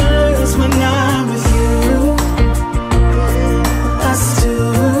 Everything blurs when I'm with you. Us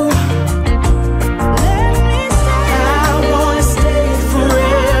two.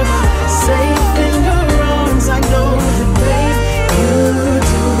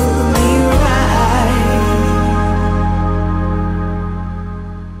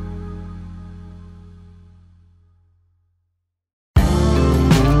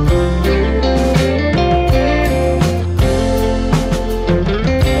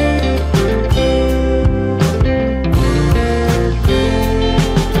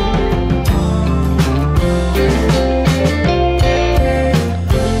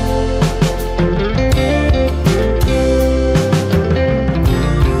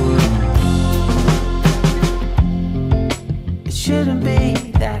 shouldn't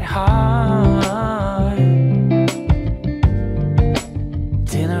be that hard.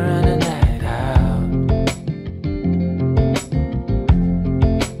 Dinner and a night out,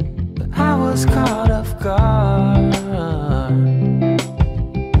 but I was caught off guard.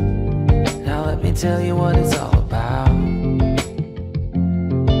 Now let me tell you what it's all about.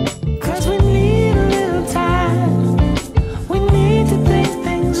 'Cause we need a little time, we need to think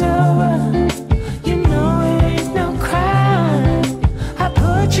things over. You know it ain't no crime, I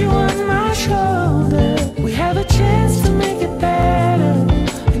put you on my shoulder. We have a chance to make it better,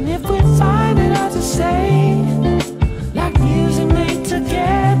 and if we find it hard to say, like music made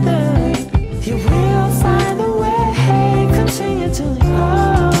together, you will find a way. Come sing it to me.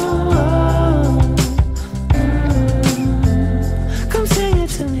 Come sing it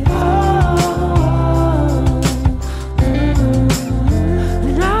to me.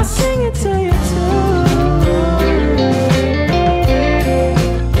 And I'll sing it to you too.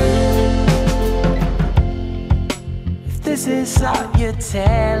 If this is all you're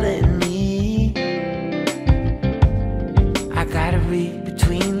telling me, I gotta read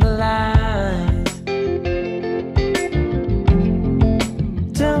between the lines.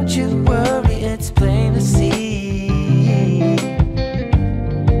 Don't you worry, it's plain to see.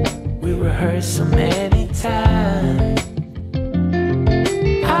 We rehearsed so many times.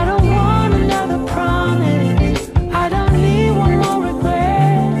 I don't want another promise, I don't need one more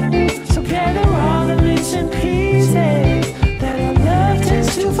regret. So gather all the missing pieces that our love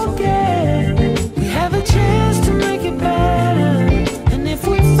tends to forget. We have a chance to make it better, and if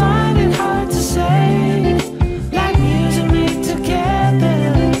we find it hard to say, like music made together,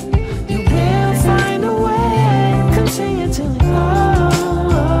 you will find a way. Come sing it to me.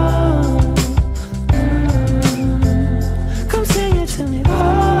 Come sing it to me.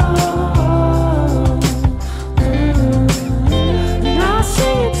 And I'll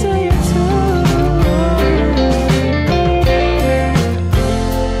sing it to you too.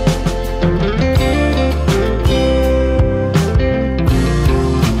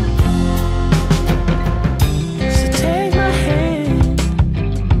 So take my hand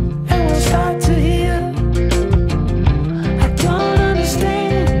and we'll start to heal. I don't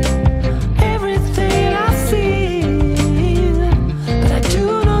understand everything I feel, but I do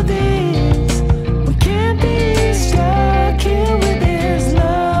know this: we can't be stuck here with this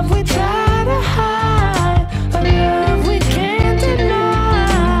love we try to hide, a love we can't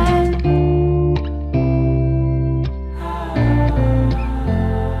deny.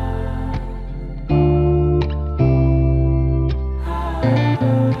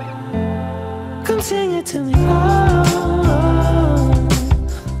 Come sing it to me.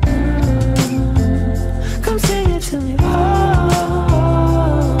 Come sing it to me.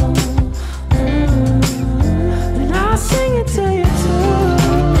 And I'll sing it to you too.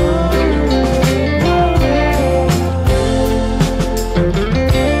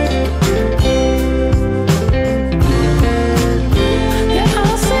 Yeah,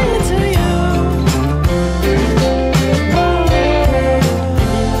 I'll sing it to you.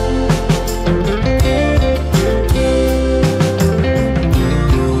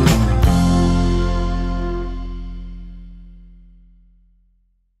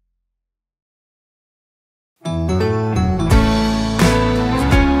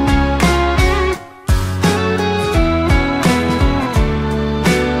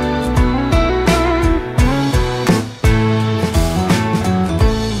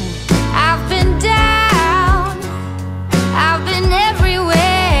 I've been down, I've been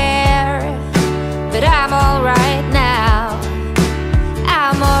everywhere, but I'm alright now.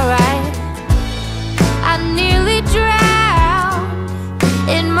 I'm alright. I nearly drowned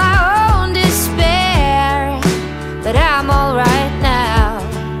in my own despair, but I'm alright now.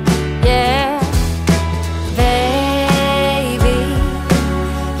 Yeah, baby,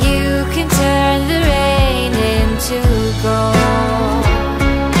 you can turn the rain into gold.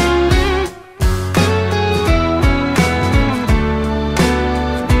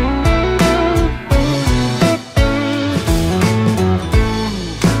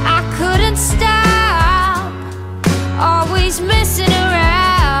 I couldn't stop, always messing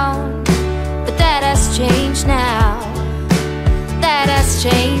around, but that has changed now. That has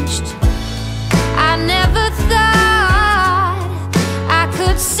changed. I never thought I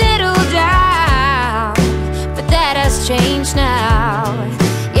could settle down, but that has changed now.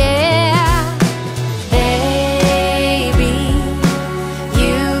 Yeah, baby,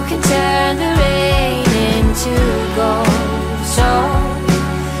 you can turn the rain into gold. So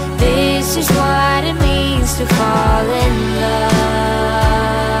this is what it means to fall in love.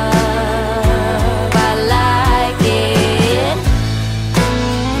 I like it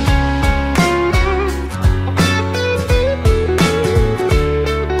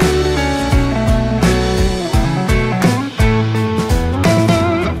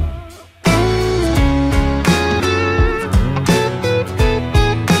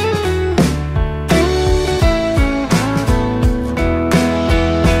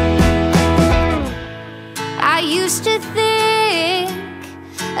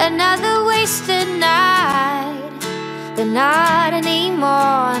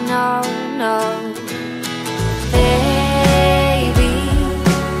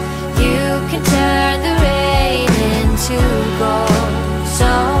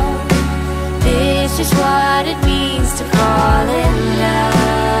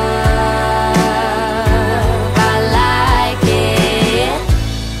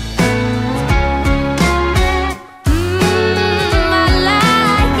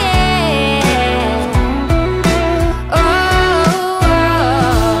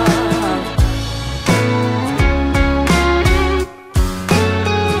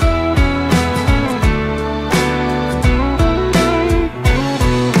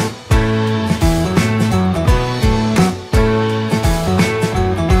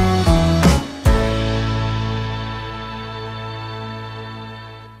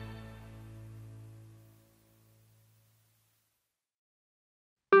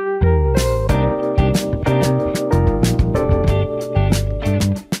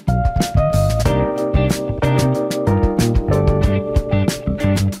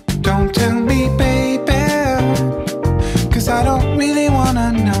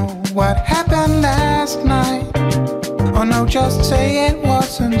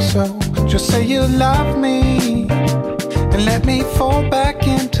Just say you love me and let me fall back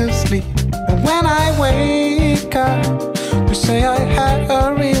into sleep. And when I wake up, just say I had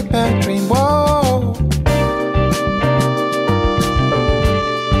a real bad dream. Whoa,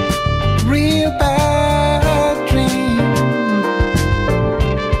 real bad dream.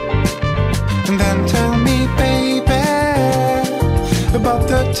 And then tell me, baby, about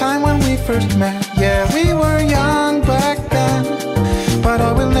the time when we first met. Yeah, we were young back then, but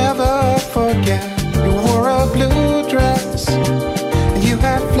I will never forget. You wore a blue dress and you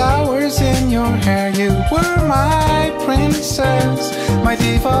had flowers in your hair. You were my princess, my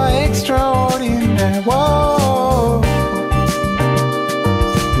diva extraordinaire. Whoa,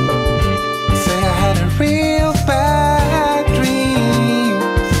 say I had a real bad dream.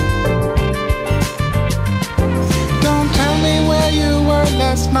 Don't tell me where you were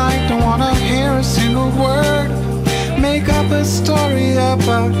last night. Don't wanna hear a single word. Make up a story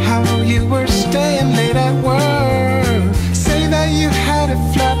about how you were staying late at work. Say that you had a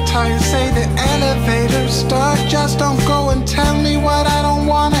flat tire, say the elevator stuck. Just don't go and tell me what I don't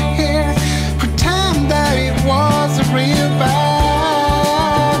wanna hear. Pretend that it was a real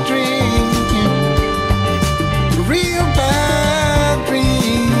bad dream. Real bad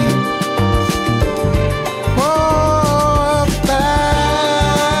dream. Oh, a bad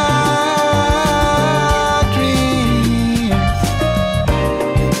dream.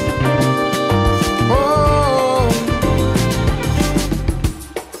 Oh,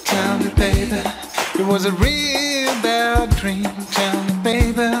 tell me, baby, it was a real bad dream. Tell me,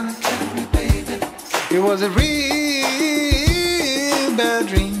 baby, it was a real bad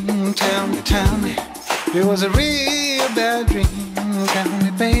dream. Tell me, it was a real bad dream. Tell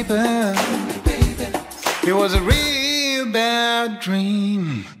me, baby, it was a real bad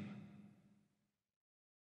dream.